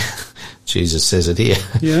tomorrow? Jesus says it here.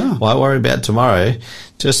 Yeah. Why worry about tomorrow?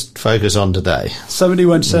 Just focus on today. Somebody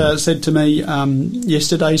once said to me,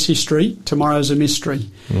 yesterday's history, tomorrow's a mystery.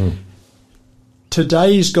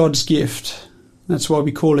 Today is God's gift. That's why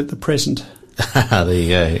we call it the present. There you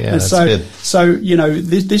go. Yeah, that's good. So,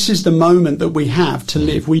 this is the moment that we have to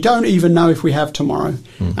live. We don't even know if we have tomorrow,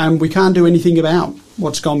 and we can't do anything about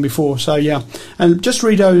what's gone before. So, yeah. And just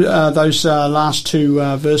read those last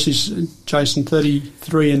 2 verses, Jason,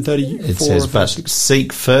 33 and 34. It says, "But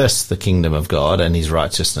seek first the kingdom of God and his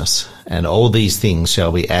righteousness, and all these things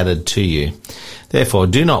shall be added to you. Therefore,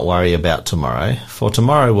 do not worry about tomorrow, for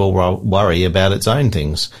tomorrow will worry about its own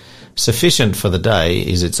things. Sufficient for the day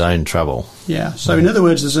is its own trouble." Yeah. So in other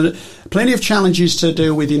words, there's plenty of challenges to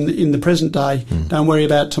deal with in the present day. Don't worry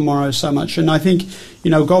about tomorrow so much. And I think,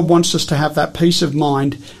 God wants us to have that peace of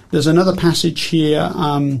mind. There's another passage here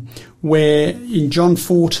where in John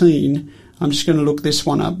 14, I'm just going to look this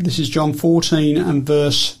one up. This is John 14 and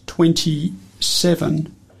verse 27.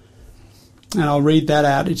 And I'll read that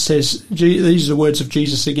out. It says, these are the words of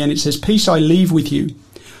Jesus again. It says, "Peace I leave with you.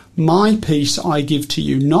 My peace I give to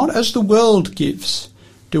you, not as the world gives,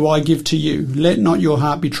 do I give to you. Let not your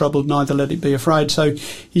heart be troubled, neither let it be afraid." So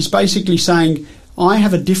he's basically saying, I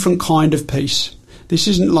have a different kind of peace. This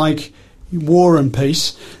isn't like war and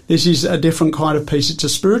peace. This is a different kind of peace. It's a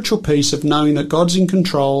spiritual peace of knowing that God's in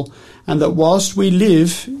control and that whilst we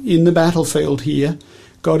live in the battlefield here,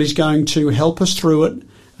 God is going to help us through it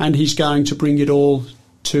and he's going to bring it all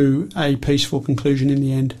to a peaceful conclusion in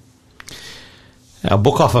the end. Our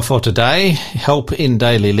book offer for today, Help in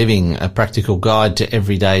Daily Living, a practical guide to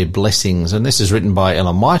everyday blessings. And this is written by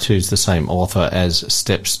Ellen White, who's the same author as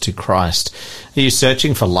Steps to Christ. Are you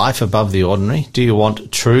searching for life above the ordinary? Do you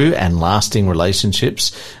want true and lasting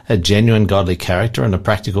relationships, a genuine godly character, and a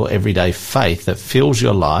practical everyday faith that fills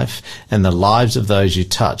your life and the lives of those you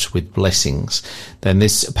touch with blessings? Then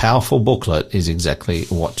this powerful booklet is exactly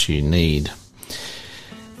what you need.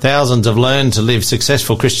 Thousands have learned to live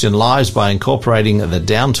successful Christian lives by incorporating the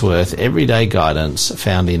down-to-earth, everyday guidance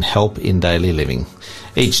found in Help in Daily Living.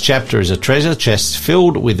 Each chapter is a treasure chest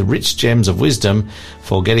filled with rich gems of wisdom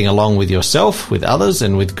for getting along with yourself, with others,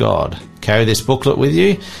 and with God. Carry this booklet with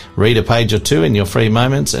you, read a page or two in your free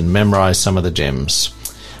moments, and memorise some of the gems.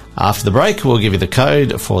 After the break, we'll give you the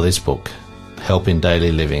code for this book, Help in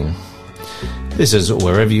Daily Living. This is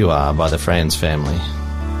Wherever You Are by the Franz family.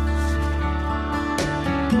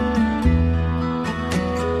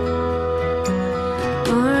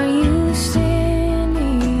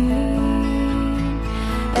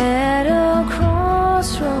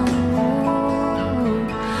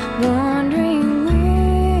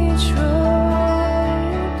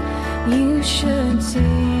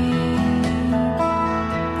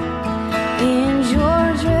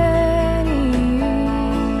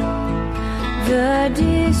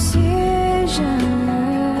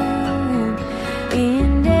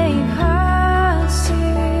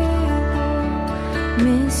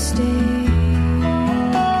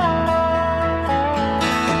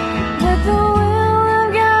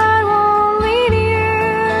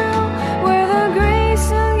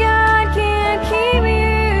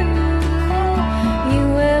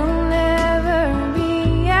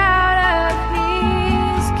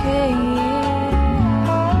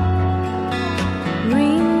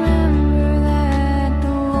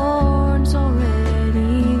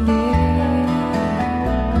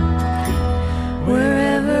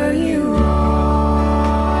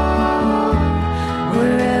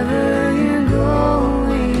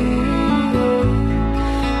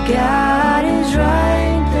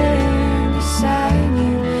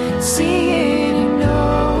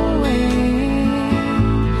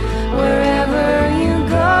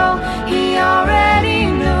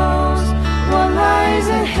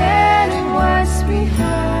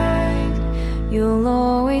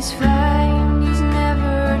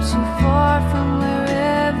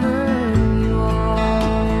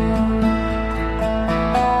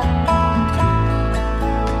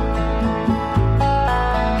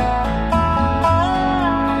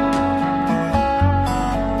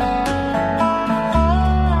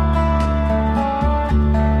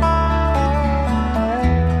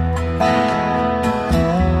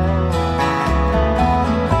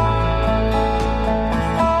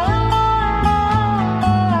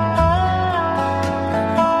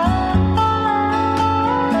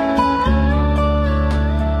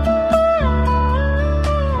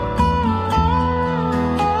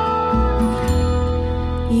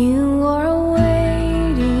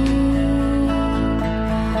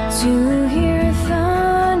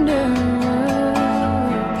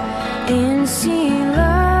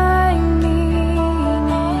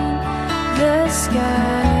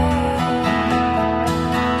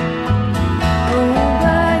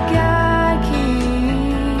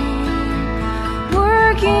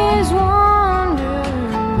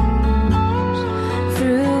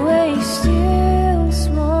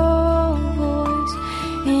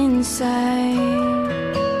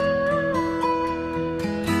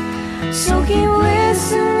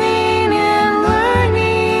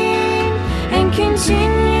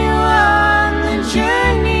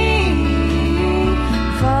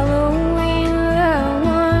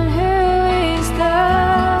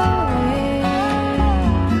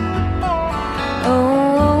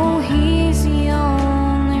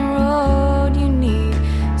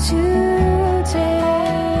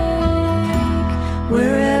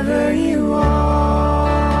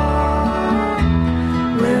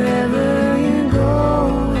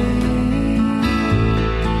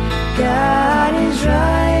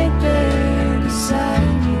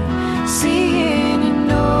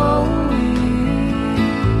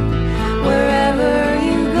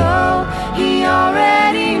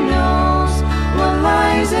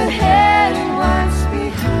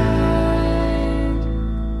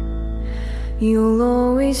 You'll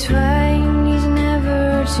always find he's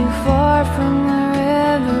never never too far from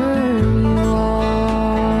wherever you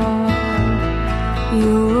are.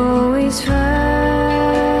 You'll always find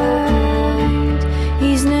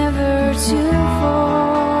He's never too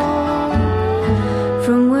far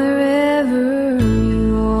from wherever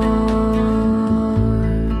you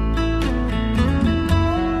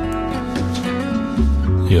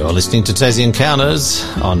are. You're listening to Tassie Encounters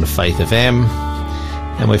on Faith FM.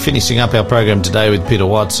 And we're finishing up our program today with Peter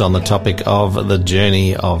Watts on the topic of the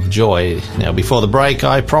journey of joy. Now, before the break,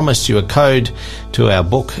 I promised you a code to our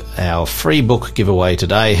book, our free book giveaway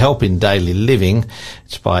today, Help in Daily Living.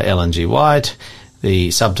 It's by Ellen G. White.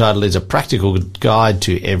 The subtitle is A Practical Guide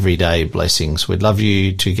to Everyday Blessings. We'd love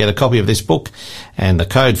you to get a copy of this book. And the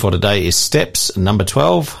code for today is STEPS number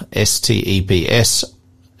 12, STEPS,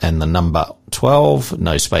 and the number 12,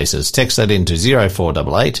 no spaces. Text that into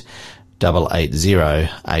 0488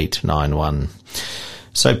 880-891.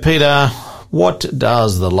 So, Peter, what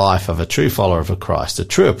does the life of a true follower of Christ, a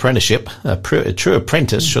true apprenticeship, a true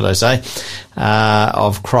apprentice, should I say,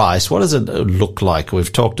 of Christ, what does it look like?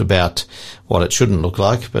 We've talked about what it shouldn't look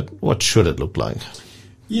like, but what should it look like?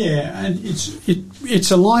 Yeah, and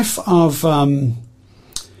it's a life of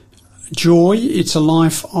joy. It's a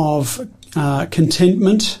life of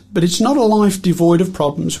contentment, but it's not a life devoid of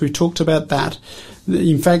problems. We've talked about that.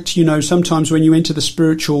 In fact, you know, sometimes when you enter the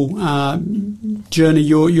spiritual journey,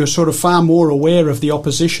 you're sort of far more aware of the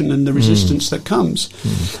opposition and the resistance that comes.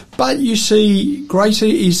 But you see, greater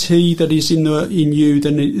is He that is in you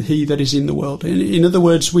than he that is in the world. In other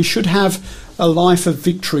words, we should have a life of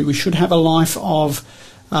victory. We should have a life of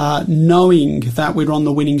knowing that we're on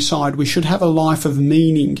the winning side. We should have a life of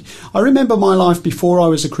meaning. I remember my life before I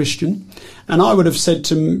was a Christian, and I would have said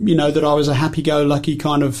that I was a happy-go-lucky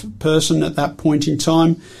kind of person at that point in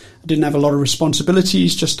time. I didn't have a lot of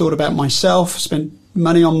responsibilities, just thought about myself, spent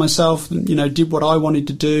money on myself, did what I wanted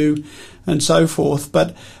to do, and so forth.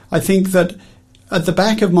 But I think that at the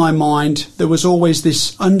back of my mind, there was always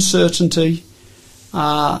this uncertainty,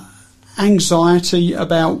 anxiety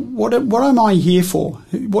about what am I here for?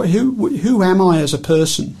 Who am I as a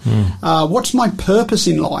person? What's my purpose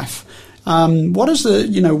in life? What does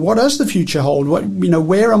the future hold?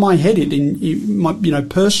 Where am I headed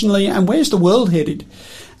personally, and where's the world headed?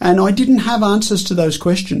 And I didn't have answers to those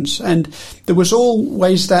questions. And there was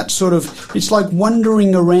always that sort of, it's like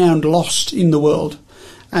wandering around lost in the world.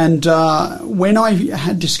 And when I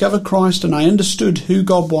had discovered Christ and I understood who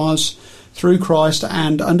God was through Christ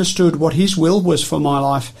and understood what His will was for my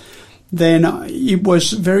life, then it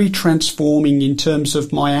was very transforming in terms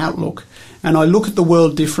of my outlook. And I look at the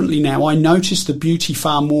world differently now. I notice the beauty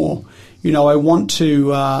far more. I want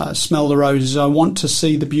to smell the roses. I want to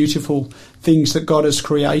see the beautiful things that God has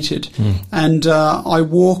created. And I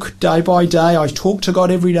walk day by day. I talk to God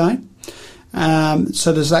every day.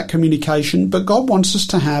 So there's that communication. But God wants us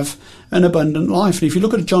to have an abundant life. And if you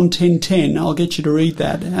look at John 10:10, I'll get you to read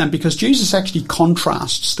that. Because Jesus actually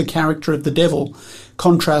contrasts the character of the devil,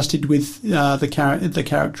 contrasted with the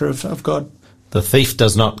character of God. The thief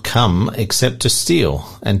does not come except to steal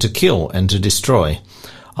and to kill and to destroy.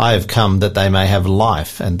 I have come that they may have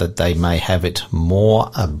life and that they may have it more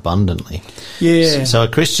abundantly. Yeah. So a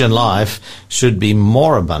Christian life should be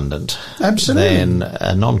more abundant than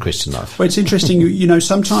a non-Christian life. Well, it's interesting,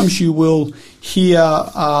 sometimes you will hear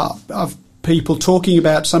of people talking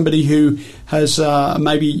about somebody who has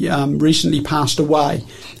maybe recently passed away,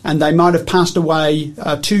 and they might have passed away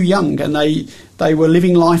too young, and they were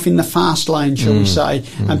living life in the fast lane, shall we say.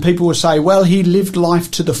 And people will say, well, he lived life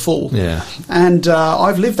to the full. Yeah. And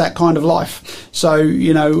I've lived that kind of life. So,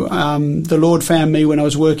 the Lord found me when I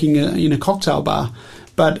was working in a cocktail bar.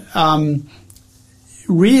 But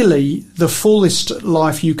really, the fullest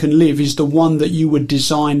life you can live is the one that you were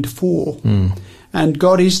designed for. And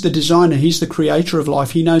God is the designer. He's the creator of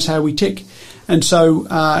life. He knows how we tick. And so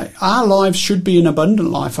our lives should be an abundant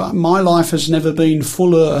life. My life has never been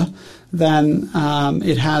fuller than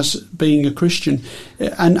it has being a Christian.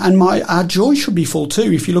 And our joy should be full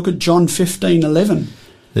too. If you look at John 15:11.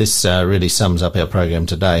 This really sums up our program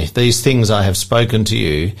today. These things I have spoken to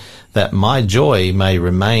you, that my joy may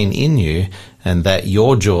remain in you, and that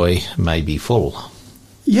your joy may be full.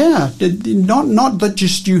 Yeah, not that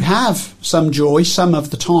just you have some joy some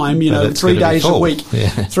of the time, 3 days a week,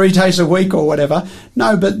 3 days a week or whatever.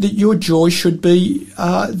 No, but that your joy should be,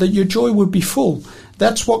 that your joy would be full.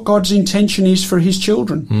 That's what God's intention is for His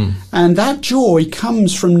children. And that joy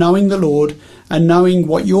comes from knowing the Lord and knowing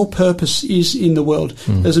what your purpose is in the world.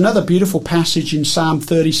 There's another beautiful passage in Psalm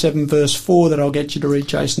 37 verse 4 that I'll get you to read,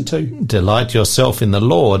 Jason, too. Delight yourself in the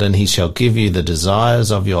Lord, and He shall give you the desires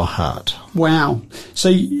of your heart. Wow.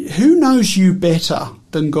 See, who knows you better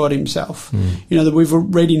than God himself. You know, that we've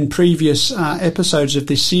read in previous episodes of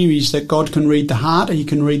this series that God can read the heart, he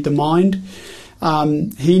can read the mind.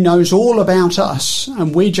 He knows all about us,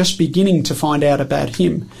 and we're just beginning to find out about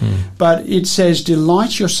him. But it says,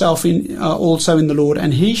 delight yourself in also in the Lord,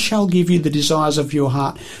 and he shall give you the desires of your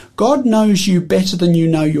heart. God knows you better than you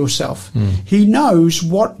know yourself. He knows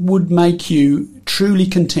what would make you truly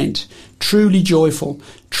content, truly joyful,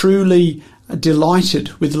 truly delighted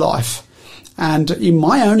with life. And in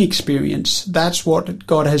my own experience, that's what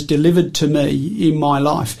God has delivered to me in my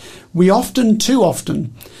life. We often, too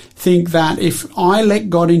often, think that if I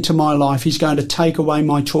let God into my life, he's going to take away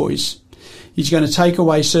my toys. He's going to take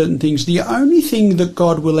away certain things. The only thing that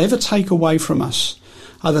God will ever take away from us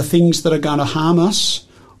are the things that are going to harm us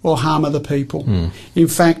or harm other people. In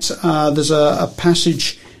fact, there's a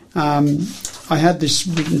passage, I had this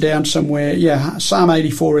written down somewhere. Yeah, Psalm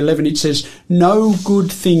 84:11. It says, "No good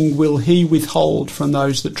thing will he withhold from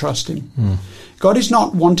those that trust him." God is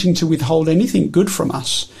not wanting to withhold anything good from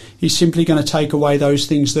us. He's simply going to take away those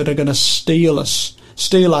things that are going to steal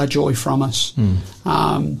our joy from us.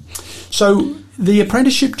 So the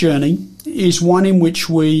apprenticeship journey is one in which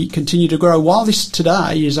we continue to grow. While this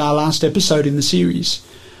today is our last episode in the series,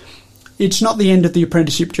 it's not the end of the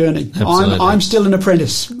apprenticeship journey. I'm still an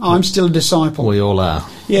apprentice. I'm still a disciple. We all are.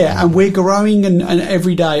 Yeah, and we're growing and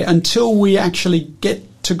every day until we actually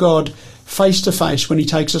get to God face to face when he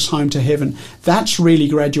takes us home to heaven. That's really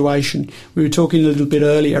graduation. We were talking a little bit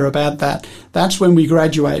earlier about that. That's when we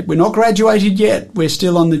graduate. We're not graduated yet. We're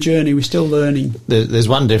still on the journey. We're still learning. There's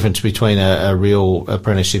one difference between a real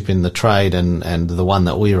apprenticeship in the trade and the one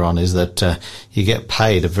that we're on is that you get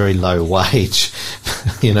paid a very low wage,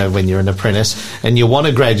 you know, when you're an apprentice, and you want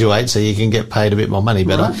to graduate so you can get paid a bit more money.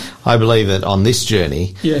 But Right. I believe that on this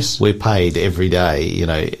journey, Yes. we're paid every day. You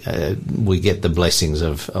know, we get the blessings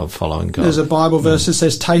of following God. There's a Bible verse that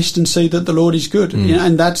says, taste and see that the Lord is good. You know,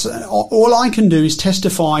 and that's all I can do is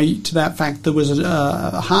testify to that fact. There was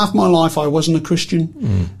half my life I wasn't a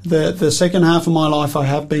Christian. The second half of my life I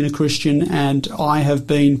have been a Christian, and I have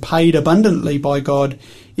been paid abundantly by God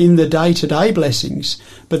in the day-to-day blessings.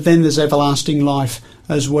 But then there's everlasting life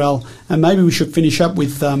as well. And maybe we should finish up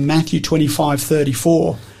with Matthew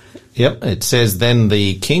 25:34. Yep, it says, "Then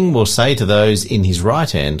the king will say to those in his right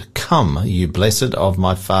hand, 'Come, you blessed of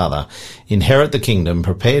my Father, inherit the kingdom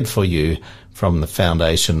prepared for you from the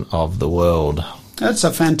foundation of the world.'" That's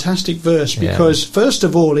a fantastic verse because, first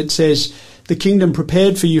of all, it says, the kingdom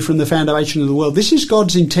prepared for you from the foundation of the world. This is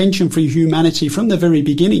God's intention for humanity from the very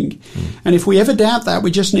beginning. And if we ever doubt that,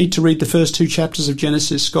 we just need to read the first 2 chapters of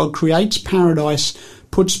Genesis. God creates paradise,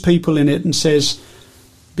 puts people in it, and says,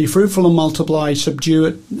 be fruitful and multiply, subdue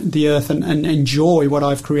it, the earth, and enjoy what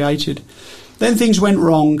I've created. Then things went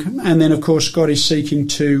wrong, and then, of course, God is seeking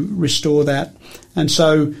to restore that. And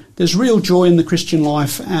so there's real joy in the Christian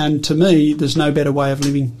life, and to me, there's no better way of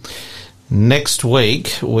living. Next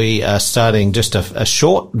week, we are starting just a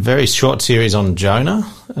short, very short series on Jonah.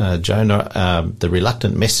 Jonah, the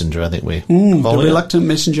reluctant messenger, I think we call The it. reluctant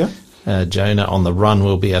messenger. Jonah on the run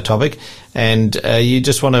will be our topic. And you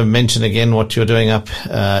just want to mention again what you're doing up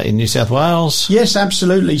in New South Wales? Yes,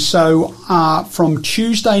 absolutely. So from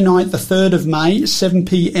Tuesday night, the 3rd of May, 7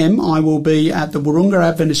 p.m, I will be at the Wahroonga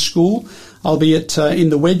Adventist School. I'll be in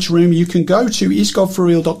the Wedge Room. You can go to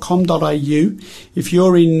isgodforreal.com.au. If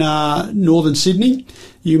you're in northern Sydney,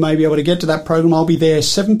 you may be able to get to that program. I'll be there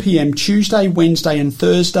 7 p.m, Tuesday, Wednesday and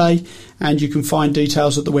Thursday. And you can find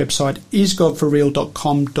details at the website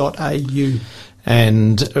isgodforreal.com.au.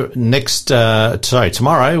 And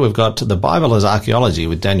tomorrow we've got The Bible as Archaeology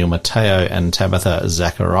with Daniel Matteo and Tabitha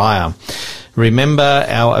Zachariah. Remember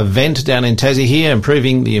our event down in Tassie here,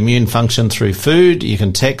 improving the immune function through food. You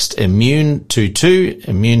can text immune22,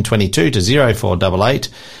 immune22 to 0488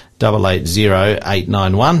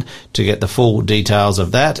 880 to get the full details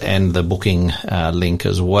of that and the booking link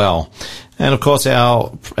as well. And of course,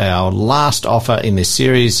 our last offer in this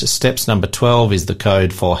series, steps number 12, is the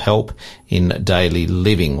code for help in daily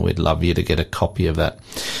living. We'd love you to get a copy of that.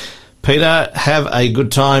 Peter, have a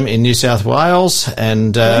good time in New South Wales,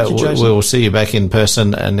 and we'll see you back in person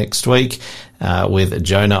next week with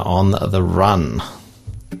Jonah on the Run.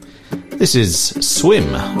 This is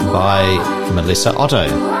Swim by Melissa Otto.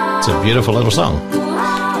 It's a beautiful little song.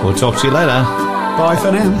 We'll talk to you later. Bye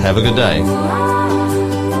for now. Have a good day.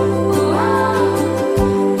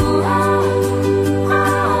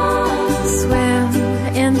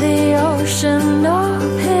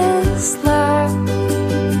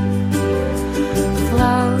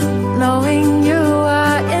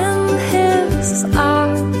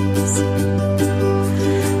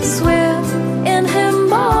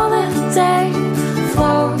 Fly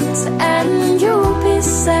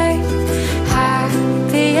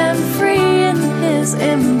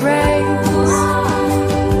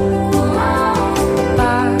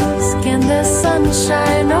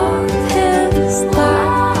sunshine of His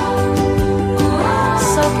love.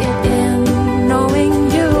 Soak it in, knowing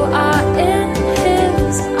you are in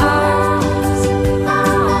His arms.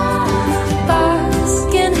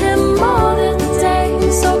 Bask in Him all the day,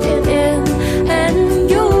 soak it in, and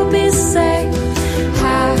you'll be safe,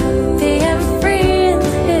 happy and free in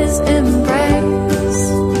His embrace.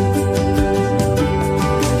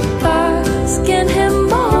 Bask in Him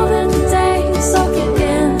all the day, soak it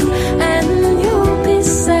in, and you'll be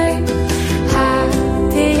safe,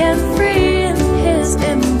 happy and free in His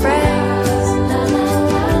embrace. La, la,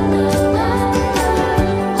 la, la, la,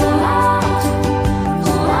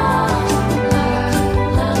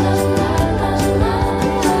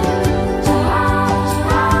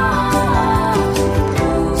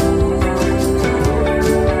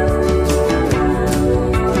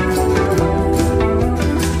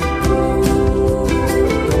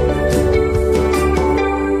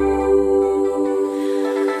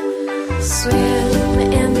 swim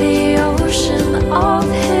in the ocean of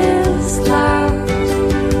His love.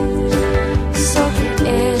 Soak it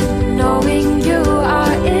in, knowing you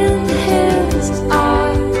are in His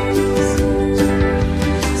arms.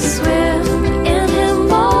 Swim in Him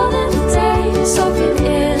all the day, soak it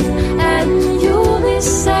in, and you'll be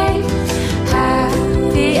safe,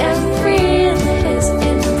 happy and free in His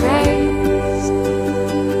embrace.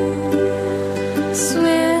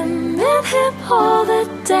 Swim in Him all the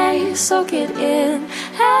day, soak it in,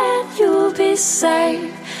 and you'll be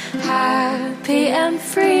safe, happy and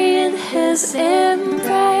free in His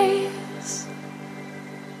embrace.